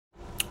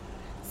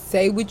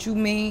Say what you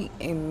mean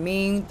and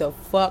mean the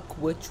fuck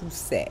what you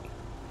say.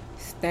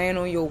 Stand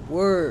on your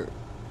word.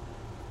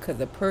 Because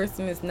a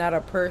person is not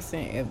a person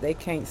if they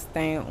can't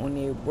stand on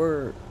their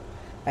word.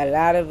 A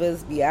lot of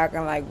us be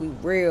acting like we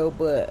real,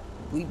 but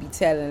we be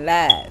telling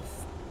lies.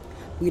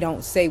 We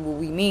don't say what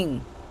we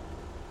mean.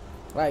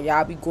 Like,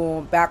 y'all be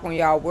going back on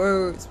y'all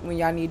words when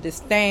y'all need to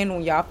stand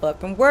on y'all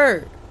fucking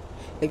word.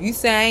 If you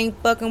say I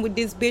ain't fucking with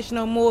this bitch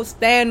no more,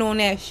 stand on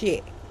that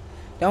shit.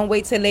 Don't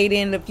wait till later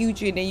in the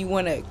future and then you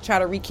want to try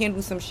to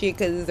rekindle some shit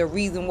because there's a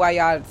reason why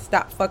y'all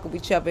stop fucking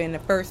with each other in the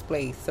first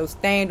place. So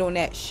stand on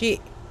that shit.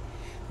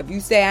 If you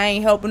say I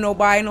ain't helping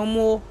nobody no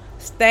more,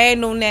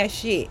 stand on that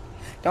shit.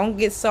 Don't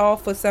get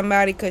soft for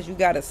somebody because you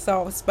got a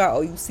soft spot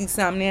or you see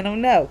something they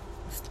don't know.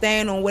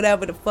 Stand on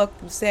whatever the fuck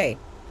you say.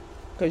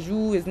 Because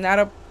you not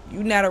a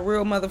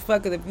real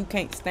motherfucker if you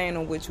can't stand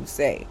on what you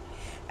say.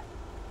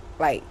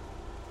 Like,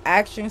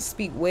 actions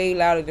speak way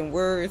louder than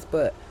words,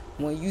 but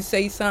when you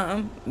say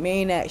something,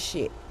 mean that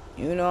shit.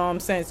 You know what I'm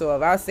saying? So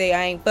if I say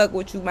I ain't fucking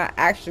with you, my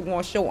action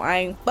gonna show I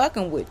ain't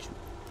fucking with you.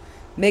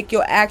 Make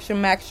your action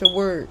match your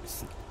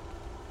words.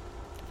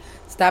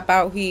 Stop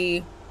out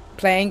here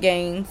playing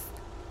games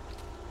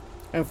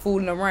and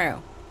fooling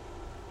around.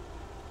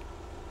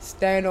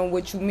 Stand on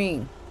what you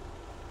mean.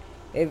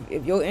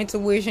 If your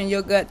intuition,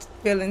 your gut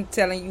feeling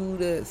telling you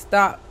to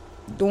stop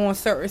doing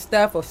certain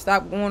stuff or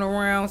stop going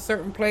around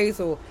certain place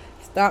or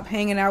stop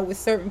hanging out with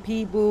certain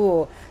people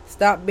or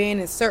stop being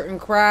in certain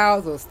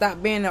crowds or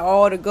stop being at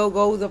all the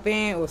go-go's up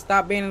in or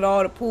stop being at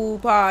all the pool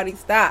parties,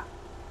 stop.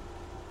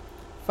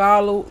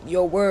 Follow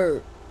your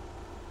word.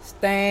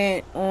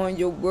 Stand on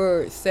your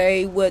word.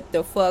 Say what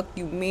the fuck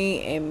you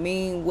mean and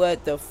mean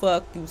what the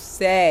fuck you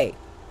say.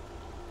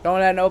 Don't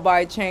let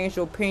nobody change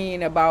your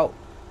opinion about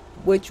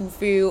what you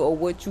feel or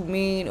what you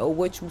mean or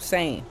what you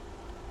saying.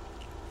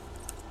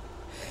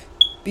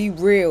 Be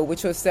real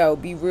with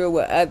yourself. Be real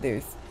with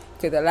others.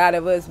 Because a lot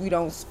of us, we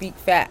don't speak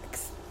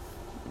facts.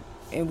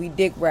 And we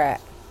dick ride.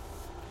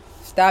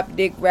 Stop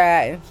dick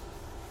riding.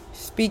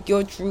 Speak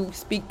your truth.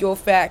 Speak your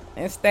fact.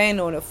 And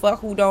stand on it. Fuck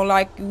who don't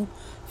like you.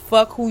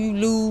 Fuck who you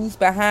lose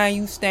behind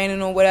you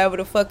standing on whatever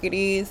the fuck it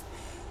is.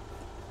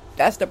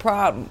 That's the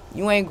problem.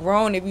 You ain't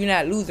grown if you're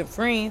not losing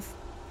friends.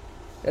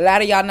 A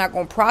lot of y'all not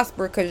going to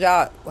prosper because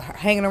y'all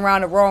hanging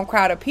around the wrong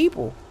crowd of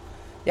people.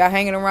 Y'all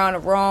hanging around the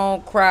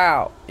wrong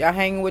crowd. Y'all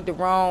hanging with the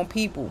wrong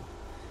people.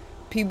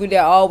 People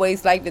that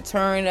always like to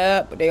turn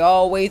up. They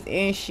always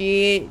in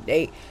shit.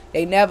 They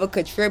never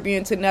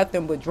contributing to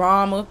nothing but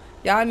drama.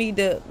 Y'all need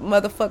to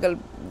motherfucker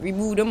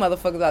remove them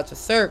motherfuckers out your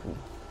circle.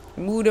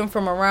 Remove them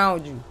from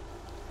around you.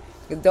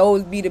 Because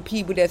those be the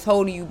people that's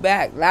holding you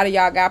back. A lot of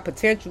y'all got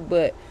potential,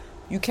 but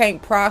you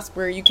can't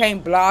prosper. You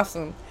can't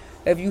blossom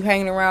if you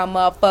hanging around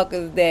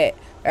motherfuckers that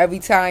every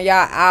time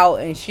y'all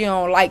out and she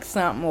don't like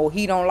something or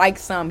he don't like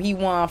something, he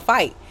want to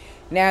fight.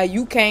 Now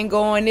you can't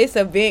go on this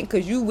event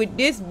because you with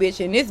this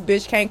bitch and this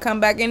bitch can't come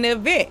back in the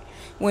event.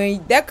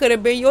 When that could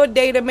have been your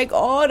day to make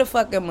all the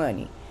fucking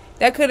money.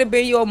 That could have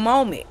been your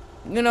moment.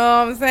 You know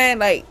what I'm saying?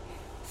 Like,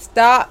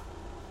 stop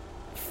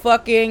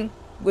fucking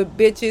with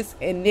bitches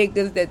and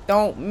niggas that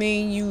don't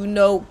mean you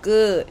no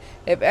good.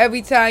 If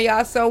every time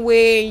y'all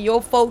somewhere and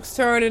your folks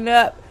turning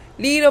up,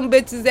 leave them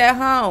bitches at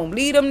home.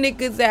 Leave them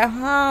niggas at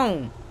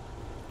home.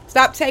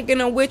 Stop taking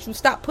them with you.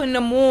 Stop putting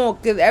them on.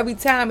 Because every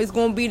time it's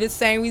going to be the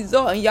same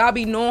result. And y'all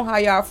be knowing how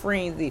y'all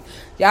friends is.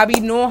 Y'all be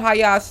knowing how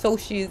y'all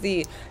associates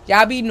is.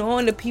 Y'all be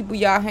knowing the people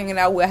y'all hanging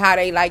out with, how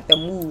they like to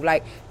move.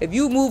 Like, if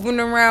you moving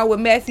around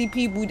with messy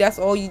people, that's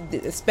all you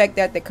expect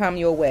that to come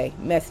your way.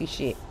 Messy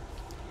shit.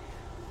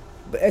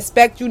 But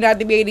expect you not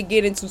to be able to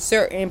get into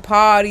certain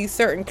parties,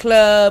 certain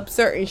clubs,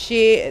 certain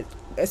shit.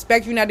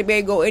 Expect you not to be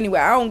able to go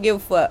anywhere. I don't give a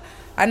fuck.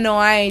 I know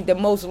I ain't the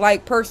most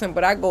liked person,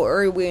 but I go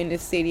everywhere in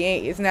this city.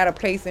 It's not a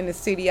place in the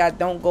city I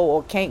don't go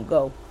or can't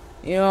go.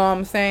 You know what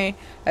I'm saying?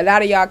 A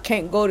lot of y'all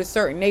can't go to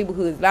certain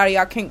neighborhoods. A lot of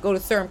y'all can't go to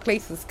certain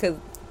places because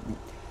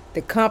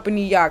the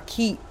company y'all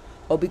keep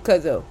or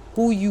because of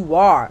who you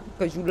are.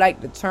 Because you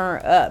like to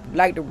turn up. You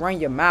like to run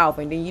your mouth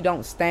and then you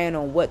don't stand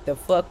on what the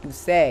fuck you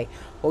say.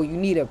 Or you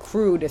need a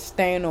crew to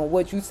stand on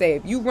what you say.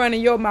 If you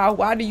running your mouth,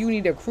 why do you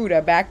need a crew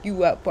to back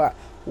you up for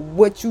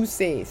what you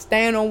said?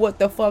 Stand on what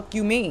the fuck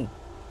you mean.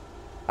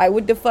 Like,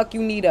 what the fuck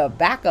you need a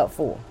backup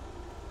for?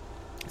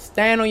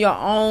 Stand on your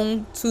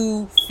own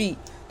 2 feet.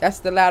 That's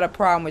the lot of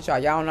problem with y'all.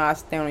 Y'all don't know how to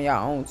stand on your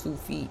own 2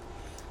 feet.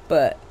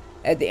 But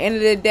at the end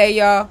of the day,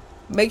 y'all,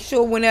 make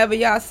sure whenever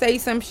y'all say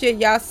some shit,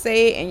 y'all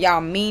say it and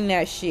y'all mean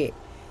that shit.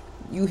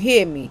 You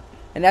hear me?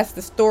 And that's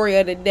the story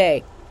of the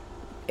day.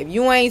 If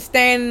you ain't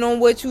standing on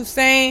what you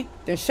saying,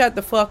 then shut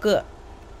the fuck up.